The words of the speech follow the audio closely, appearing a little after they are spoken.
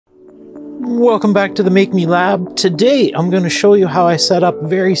Welcome back to the Make Me Lab. Today I'm going to show you how I set up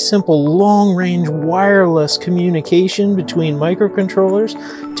very simple long-range wireless communication between microcontrollers,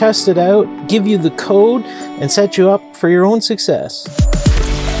 test it out, give you the code, and set you up for your own success.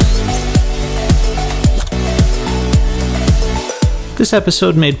 This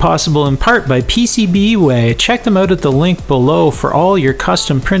episode made possible in part by PCBWay. Check them out at the link below for all your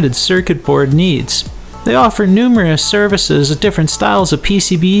custom printed circuit board needs. They offer numerous services, different styles of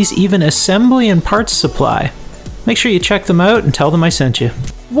PCBs, even assembly and parts supply. Make sure you check them out and tell them I sent you.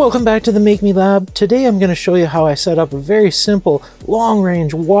 Welcome back to the Make Me Lab. Today I'm going to show you how I set up a very simple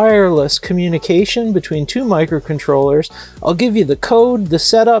long-range wireless communication between two microcontrollers. I'll give you the code, the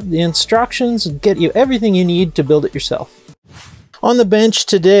setup, the instructions, and get you everything you need to build it yourself. On the bench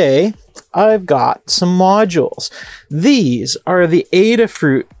today, I've got some modules. These are the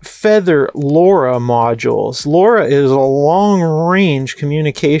Adafruit Feather LORA modules. LORA is a long-range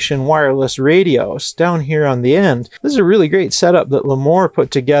communication wireless radios down here on the end. This is a really great setup that Lemore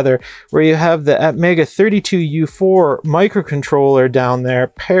put together where you have the Atmega 32U4 microcontroller down there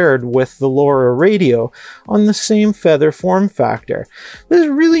paired with the LORA radio on the same feather form factor. This is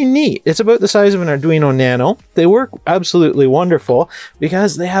really neat. It's about the size of an Arduino Nano. They work absolutely wonderful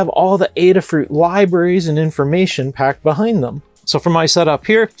because they have all the Adafruit libraries and information packed behind them. So for my setup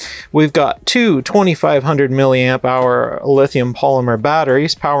here, we've got two 2500 milliamp hour lithium polymer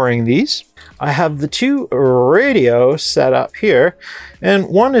batteries powering these. I have the two radios set up here, and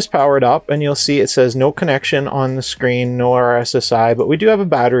one is powered up, and you'll see it says no connection on the screen, no RSSI, but we do have a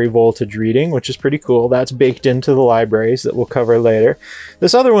battery voltage reading, which is pretty cool. That's baked into the libraries that we'll cover later.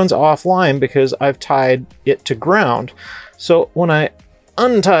 This other one's offline because I've tied it to ground. So when I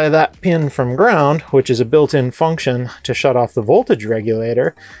untie that pin from ground, which is a built-in function to shut off the voltage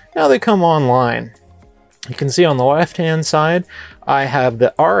regulator, now they come online. You can see on the left-hand side, I have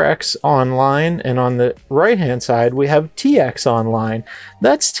the RX online, and on the right-hand side, we have TX online.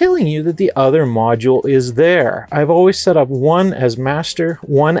 That's telling you that the other module is there. I've always set up one as master,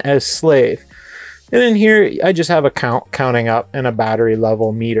 one as slave. And in here, I just have a counting up and a battery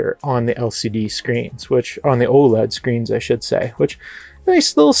level meter on the LCD screens, which on the OLED screens, I should say, which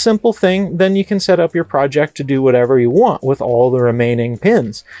nice little simple thing. Then you can set up your project to do whatever you want with all the remaining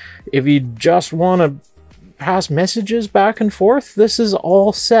pins. If you just want to pass messages back and forth, this is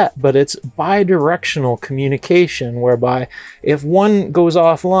all set, but it's bi-directional communication, whereby if one goes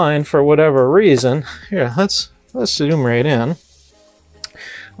offline for whatever reason, here, let's zoom right in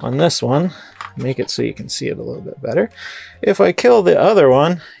on this one, make it so you can see it a little bit better. If I kill the other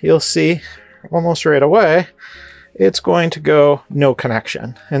one, you'll see almost right away, it's going to go no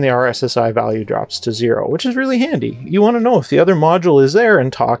connection, and the RSSI value drops to 0, which is really handy. You want to know if the other module is there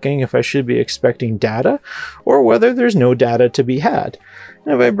and talking, if I should be expecting data, or whether there's no data to be had.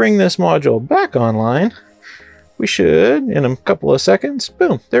 And if I bring this module back online, we should, in a couple of seconds,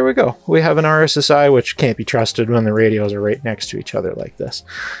 boom, there we go. We have an RSSI, which can't be trusted when the radios are right next to each other like this.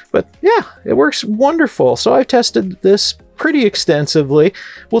 But yeah, it works wonderful. So I've tested this pretty extensively.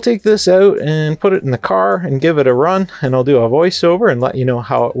 We'll take this out and put it in the car and give it a run, and I'll do a voiceover and let you know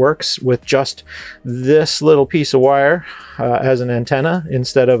how it works with just this little piece of wire as an antenna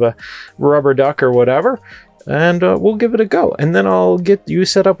instead of a rubber duck or whatever. And we'll give it a go. And then I'll get you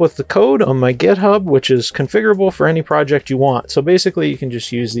set up with the code on my GitHub, which is configurable for any project you want. So basically you can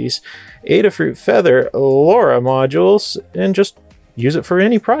just use these Adafruit Feather LORA modules and just use it for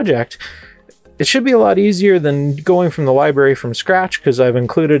any project. It should be a lot easier than going from the library from scratch because I've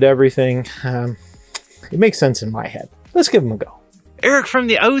included everything. It makes sense in my head. Let's give them a go. Eric from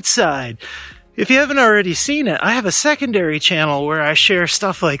the outside. If you haven't already seen it, I have a secondary channel where I share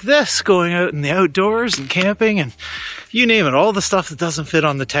stuff like this, going out in the outdoors and camping and you name it, all the stuff that doesn't fit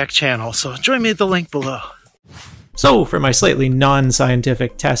on the tech channel. So join me at the link below. So for my slightly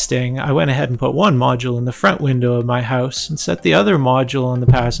non-scientific testing, I went ahead and put one module in the front window of my house and set the other module on the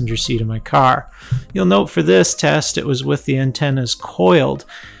passenger seat of my car. You'll note for this test, it was with the antennas coiled.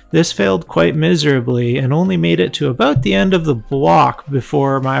 This failed quite miserably and only made it to about the end of the block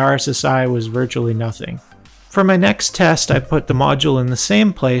before my RSSI was virtually nothing. For my next test, I put the module in the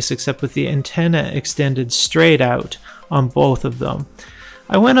same place except with the antenna extended straight out on both of them.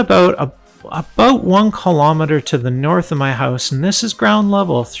 I went about 1 kilometer to the north of my house, and this is ground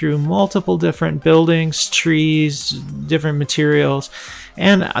level through multiple different buildings, trees, different materials,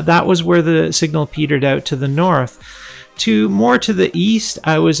 and that was where the signal petered out to the north. More to the east,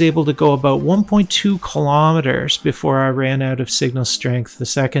 I was able to go about 1.2 kilometers before I ran out of signal strength the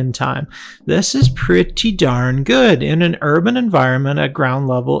second time. This is pretty darn good in an urban environment at ground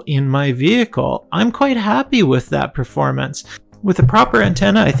level in my vehicle. I'm quite happy with that performance. With a proper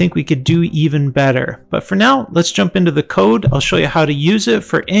antenna, I think we could do even better. But for now, let's jump into the code. I'll show you how to use it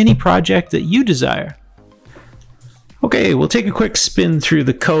for any project that you desire. Okay, we'll take a quick spin through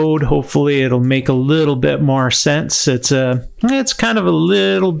the code. Hopefully it'll make a little bit more sense. It's kind of a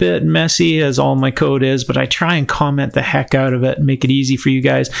little bit messy, as all my code is, but I try and comment the heck out of it and make it easy for you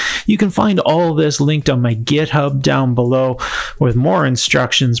guys. You can find all this linked on my GitHub down below with more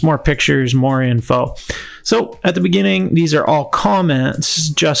instructions, more pictures, more info. So at the beginning, these are all comments,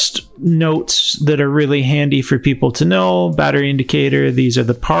 just notes that are really handy for people to know. Battery indicator, these are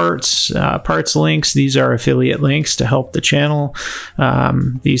the parts links. These are affiliate links to help the channel.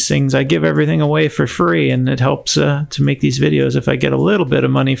 These things, I give everything away for free, and it helps to make these videos. If I get a little bit of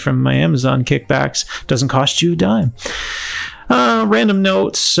money from my Amazon kickbacks, it doesn't cost you a dime. Random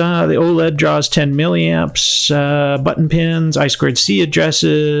notes, the OLED draws 10 milliamps, button pins, I2C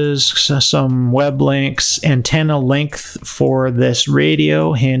addresses, some web links, antenna length for this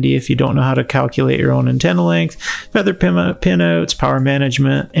radio, handy if you don't know how to calculate your own antenna length, feather pinouts, power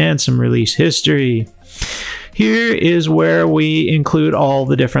management, and some release history. Here is where we include all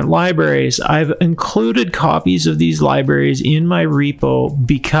the different libraries. I've included copies of these libraries in my repo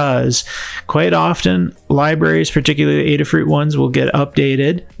because quite often libraries, particularly Adafruit ones, will get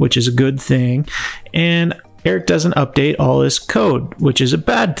updated, which is a good thing. And Eric doesn't update all his code, which is a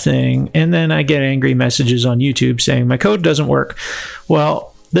bad thing. And then I get angry messages on YouTube saying my code doesn't work. Well,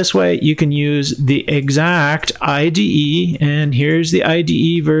 this way you can use the exact IDE, and here's the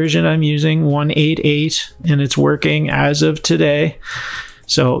IDE version I'm using, 188, and it's working as of today.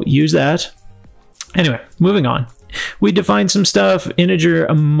 So use that. Anyway, moving on. We define some stuff,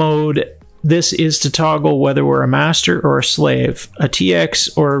 integer mode. This is to toggle whether we're a master or a slave, a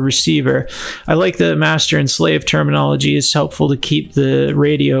TX or a receiver. I like the master and slave terminology. It's helpful to keep the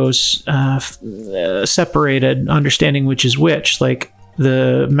radios separated, understanding which is which. Like,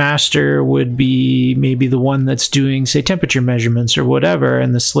 the master would be maybe the one that's doing, say, temperature measurements or whatever,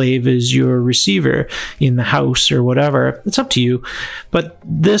 and the slave is your receiver in the house or whatever. It's up to you. But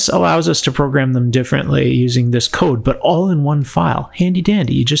this allows us to program them differently using this code, but all in one file. Handy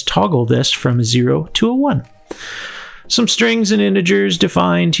dandy. You just toggle this from a 0 to a 1. Some strings and integers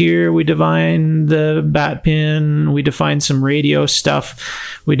defined here. We define the bat pin. We define some radio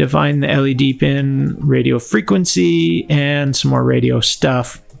stuff. We define the LED pin, radio frequency, and some more radio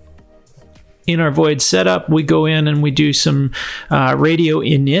stuff. In our void setup, we go in and we do some radio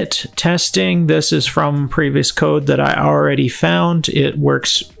init testing. This is from previous code that I already found. It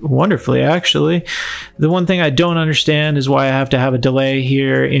works wonderfully, actually. The one thing I don't understand is why I have to have a delay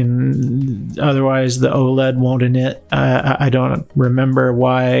here. Otherwise, the OLED won't init. I don't remember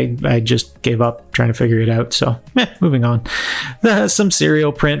why. I just gave up trying to figure it out. So, moving on. Some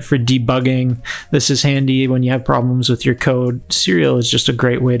serial print for debugging. This is handy when you have problems with your code. Serial is just a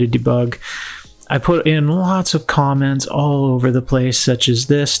great way to debug. I put in lots of comments all over the place, such as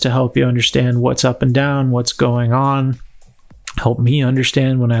this, to help you understand what's up and down, what's going on. Help me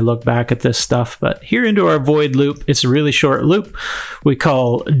understand when I look back at this stuff. But here into our void loop, it's a really short loop. We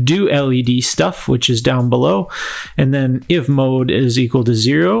call do LED stuff, which is down below. And then if mode is equal to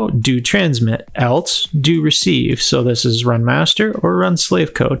 0, do transmit, else do receive. So this is run master or run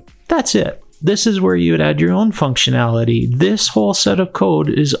slave code. That's it. This is where you would add your own functionality. This whole set of code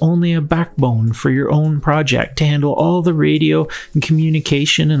is only a backbone for your own project to handle all the radio and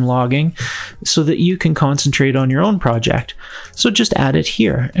communication and logging so that you can concentrate on your own project. So just add it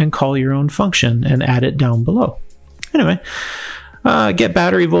here and call your own function and add it down below. Anyway, get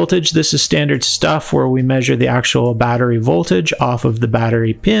battery voltage. This is standard stuff where we measure the actual battery voltage off of the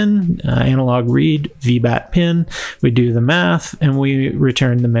battery pin, analog read, VBAT pin. We do the math and we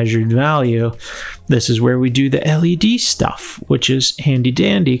return the measured value. This is where we do the LED stuff, which is handy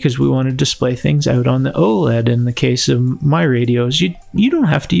dandy because we want to display things out on the OLED. In the case of my radios, you don't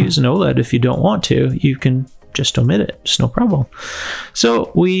have to use an OLED if you don't want to. You can just omit it, it's no problem.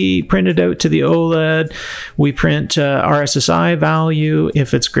 So we print it out to the OLED. We print RSSI value.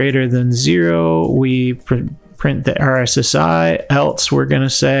 If it's greater than 0, we print the RSSI, else we're going to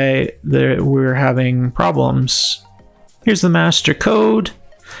say that we're having problems. Here's the master code.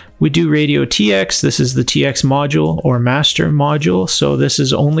 We do radio TX. This is the TX module or master module. So this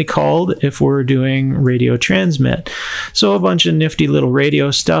is only called if we're doing radio transmit. So a bunch of nifty little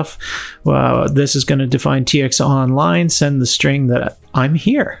radio stuff. This is going to define TX online, send the string that I'm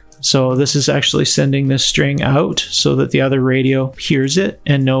here. So this is actually sending this string out so that the other radio hears it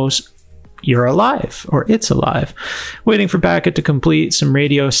and knows you're alive or it's alive. Waiting for packet to complete, some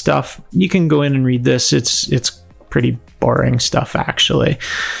radio stuff. You can go in and read this. It's pretty boring stuff, actually.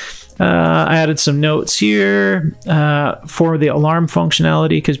 I added some notes here for the alarm functionality,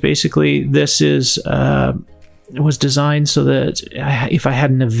 because basically this is was designed so that if I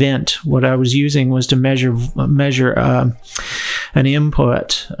had an event, what I was using was to measure an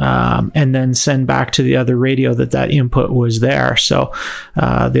input and then send back to the other radio that input was there. So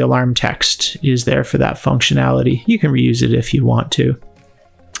the alarm text is there for that functionality. You can reuse it if you want to.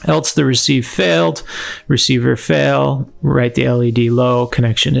 Else the receive failed, receiver fail, write the LED low,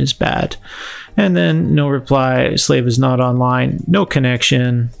 connection is bad. And then no reply, slave is not online, no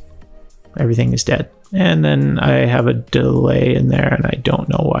connection, everything is dead. And then I have a delay in there, and I don't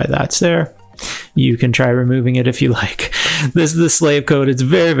know why that's there. You can try removing it if you like. This is the slave code. It's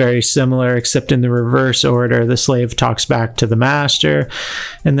very, very similar, except in the reverse order. The slave talks back to the master.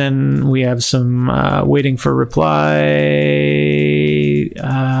 And then we have some waiting for reply.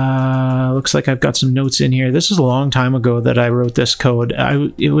 Looks like I've got some notes in here. This is a long time ago that I wrote this code.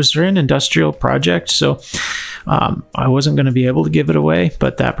 It was for an industrial project, so I wasn't going to be able to give it away,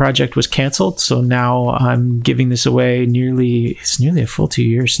 but that project was canceled. So now I'm giving this away. It's nearly a full 2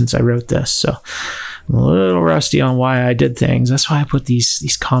 years since I wrote this. So I'm a little rusty on why I did things. That's why I put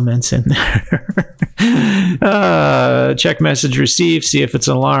these comments in there. Check message received, see if it's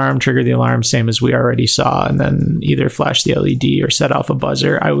an alarm, trigger the alarm, same as we already saw, and then either flash the LED or set off a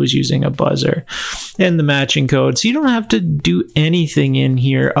buzzer. I was using a buzzer. And the matching code. So you don't have to do anything in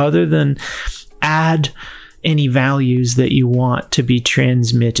here other than add any values that you want to be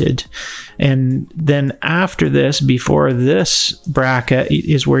transmitted. And then after this, before this bracket,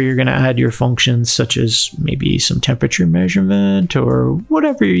 is where you're going to add your functions, such as maybe some temperature measurement or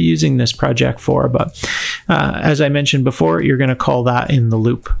whatever you're using this project for. But as I mentioned before, you're going to call that in the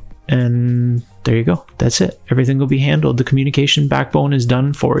loop. And there you go. That's it. Everything will be handled. The communication backbone is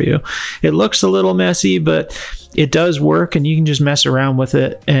done for you. It looks a little messy, but it does work, and you can just mess around with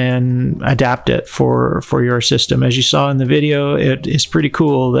it and adapt it for your system. As you saw in the video, it is pretty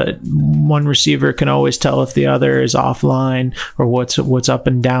cool that one receiver can always tell if the other is offline or what's up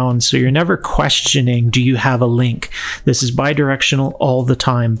and down. So you're never questioning, do you have a link? This is bidirectional all the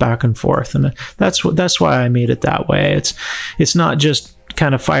time, back and forth. And that's why I made it that way. It's not just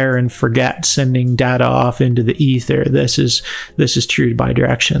kind of fire and forget, sending data off into the ether. This is true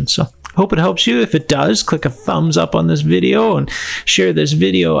bidirection. So hope it helps you. If it does, click a thumbs up on this video and share this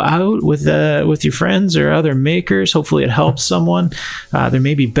video out with your friends or other makers. Hopefully it helps someone. There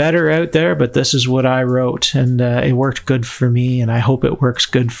may be better out there, but this is what I wrote, and it worked good for me, and I hope it works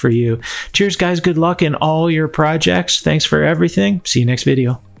good for you. Cheers, guys. Good luck in all your projects. Thanks for everything. See you next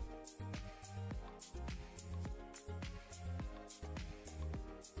video.